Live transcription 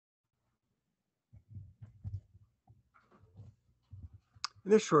In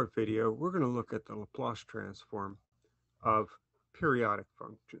this short video, we're going to look at the Laplace transform of periodic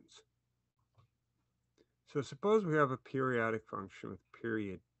functions. So suppose we have a periodic function with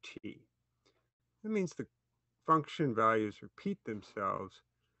period t. That means the function values repeat themselves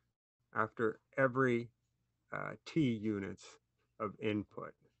after every t units of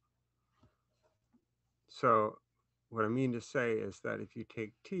input. So what I mean to say is that if you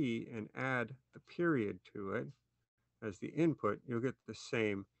take t and add the period to it as the input, you'll get the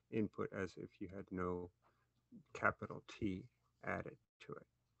same input as if you had no capital T added to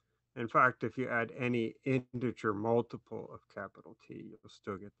it. In fact, if you add any integer multiple of capital T, you'll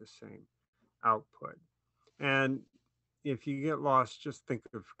still get the same output. And if you get lost, just think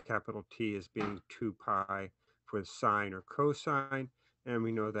of capital T as being 2 pi for sine or cosine. And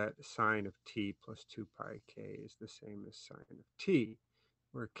we know that sine of t plus 2 pi k is the same as sine of t,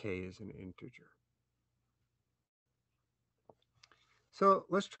 where k is an integer. So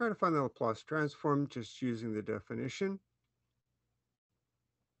let's try to find the Laplace transform just using the definition.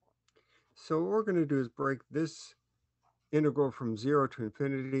 So what we're going to do is break this integral from 0 to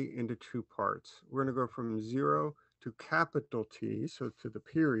infinity into two parts. We're going to go from 0 to capital T, so to the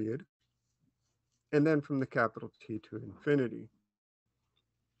period, and then from the capital T to infinity.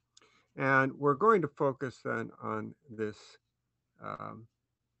 And we're going to focus then on this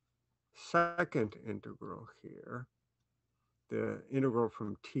second integral here, the integral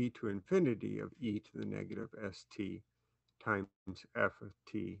from t to infinity of e to the negative st times f of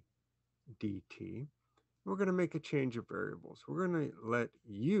t dt. We're going to make a change of variables. We're going to let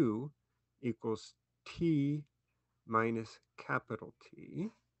u equals t minus capital T,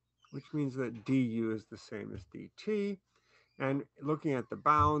 which means that du is the same as dt. And looking at the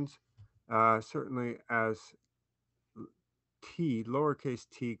bounds, certainly as t, lowercase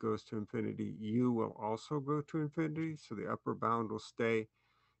t goes to infinity, u will also go to infinity. So the upper bound will stay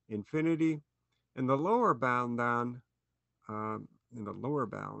infinity. And the lower bound then,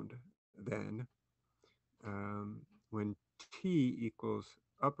 when t equals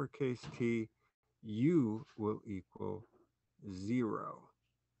uppercase T, u will equal 0.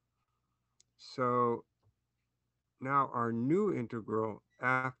 So now our new integral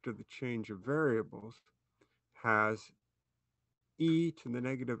after the change of variables has e to the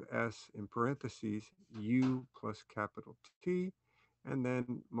negative s in parentheses u plus capital T, and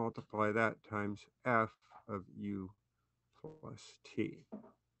then multiply that times f of u plus t.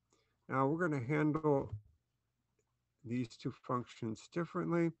 Now we're going to handle these two functions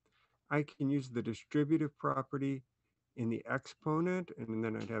differently. I can use the distributive property in the exponent, and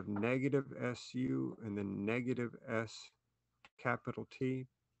then I'd have negative su and then negative s capital T.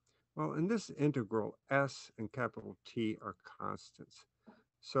 Well, in this integral, s and capital T are constants.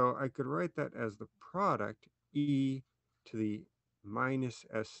 So I could write that as the product e to the minus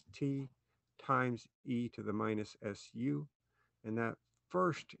st times e to the minus su, and that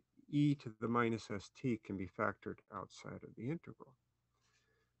first e to the minus st can be factored outside of the integral.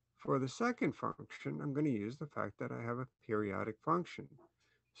 For the second function, I'm going to use the fact that I have a periodic function.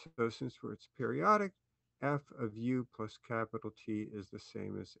 So since it's periodic, f of u plus capital T is the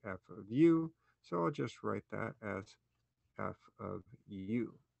same as f of u. So I'll just write that as f of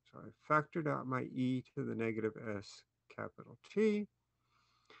u. So I factored out my e to the negative s capital T.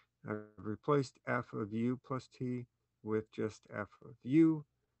 I've replaced f of u plus t with just f of u.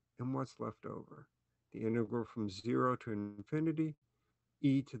 And what's left over? The integral from 0 to infinity,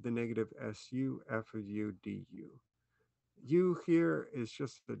 e to the negative su f of u du. U here is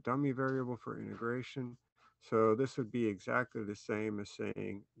just the dummy variable for integration. So this would be exactly the same as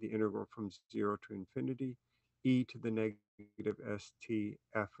saying the integral from 0 to infinity, e to the negative st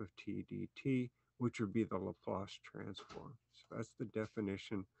f of t dt, which would be the Laplace transform. So that's the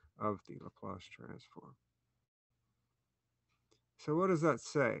definition of the Laplace transform. So what does that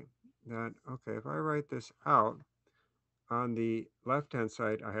say? That, okay, if I write this out, on the left-hand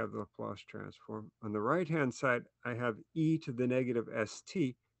side, I have the Laplace transform. On the right-hand side, I have e to the negative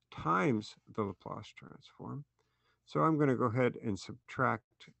st times the Laplace transform. So I'm going to go ahead and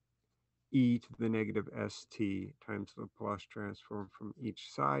subtract e to the negative st times the Laplace transform from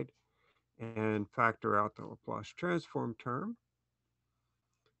each side and factor out the Laplace transform term.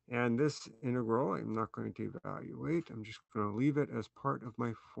 And this integral, I'm not going to evaluate. I'm just going to leave it as part of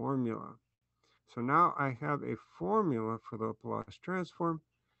my formula. So now I have a formula for the Laplace transform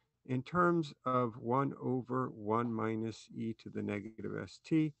in terms of 1 over 1 minus e to the negative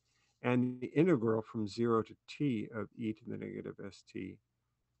st, and the integral from 0 to t of e to the negative st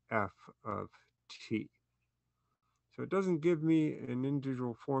f of t. So it doesn't give me an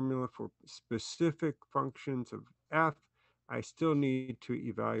individual formula for specific functions of f. I still need to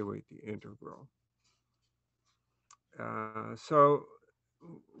evaluate the integral. So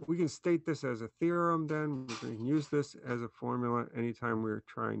we can state this as a theorem then. We can use this as a formula anytime we're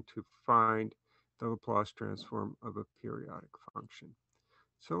trying to find the Laplace transform of a periodic function.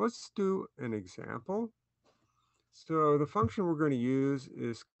 So let's do an example. So the function we're going to use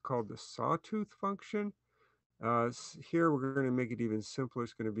is called the sawtooth function. Here we're going to make it even simpler.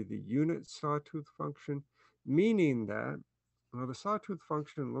 It's going to be the unit sawtooth function, meaning that, well, the sawtooth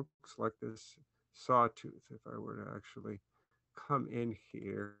function looks like this sawtooth. If I were to actually come in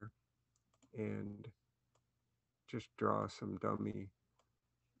here and just draw some dummy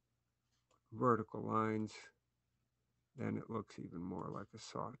vertical lines, then it looks even more like a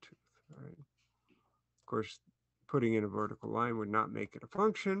sawtooth, right? Of course, putting in a vertical line would not make it a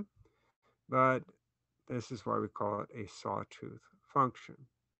function, but this is why we call it a sawtooth function.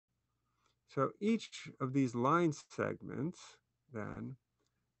 So each of these line segments, then,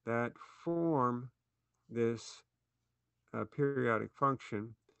 that form this periodic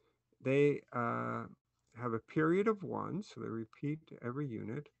function, they have a period of 1, so they repeat every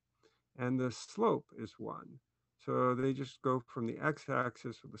unit, and the slope is 1. So they just go from the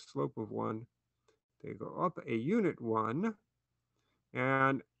x-axis with a slope of 1, they go up a unit 1,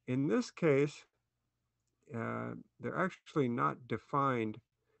 and in this case, they're actually not defined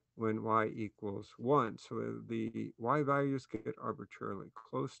when y equals 1. So the y values get arbitrarily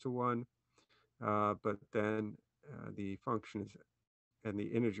close to 1, but then the function is, and the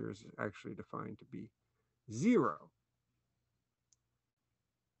integer is actually defined to be 0.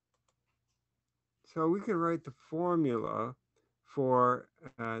 So we can write the formula for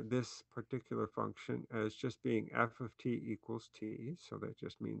this particular function as just being f of t equals t. So that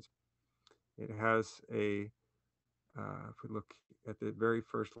just means it has a, if we look at the very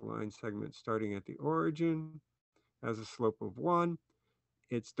first line segment starting at the origin, has a slope of 1.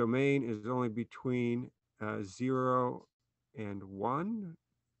 Its domain is only between 0 and 1,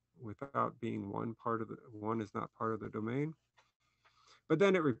 without being one is not part of the domain. But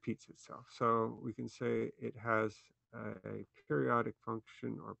then it repeats itself. So we can say it has a periodic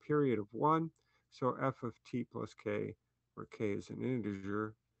function or period of 1. So f of t plus k, where k is an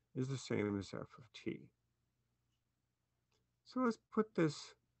integer, is the same as f of t. So let's put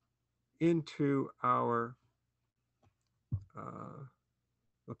this into our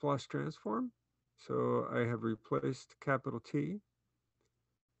Laplace transform. So I have replaced capital T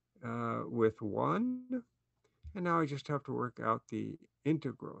with 1. And now I just have to work out the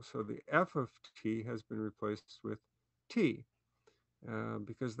integral. So the f of t has been replaced with t,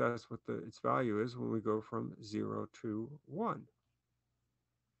 because that's what its value is when we go from 0 to 1.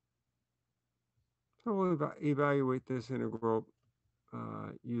 So we'll evaluate this integral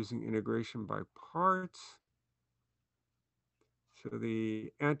using integration by parts. So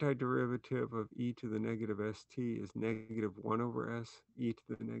the antiderivative of e to the negative st is negative 1 over s e to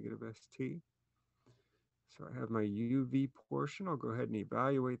the negative st. So I have my uv portion. I'll go ahead and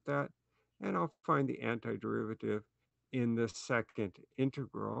evaluate that. And I'll find the antiderivative in the second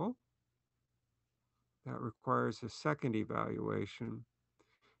integral. That requires a second evaluation.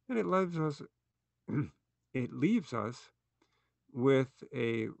 And it leaves us, it leaves us with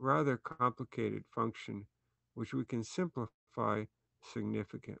a rather complicated function, which we can simplify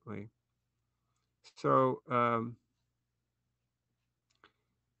significantly. So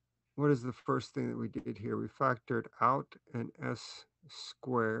what is the first thing that we did here? We factored out an s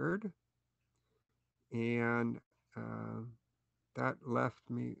squared, and that left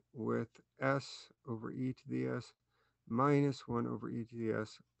me with s over e to the s minus 1 over e to the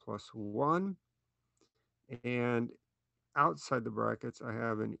s plus 1. And outside the brackets, I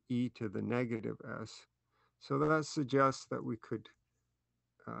have an e to the negative s. So that suggests that we could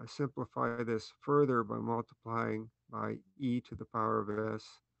simplify this further by multiplying by e to the power of s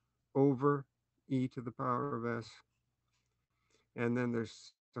over e to the power of s. And then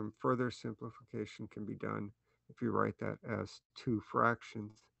there's some further simplification can be done if you write that as 2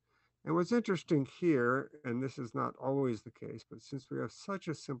 fractions. And what's interesting here, and this is not always the case, but since we have such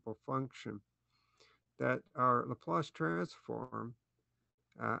a simple function, that our Laplace transform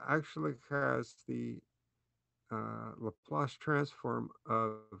actually has the Laplace transform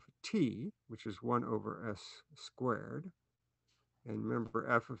of t, which is 1 over s squared. And remember,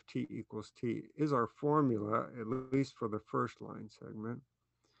 f of t equals t is our formula, at least for the first line segment.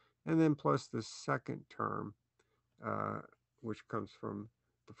 And then plus the second term, which comes from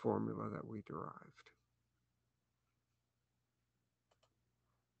the formula that we derived.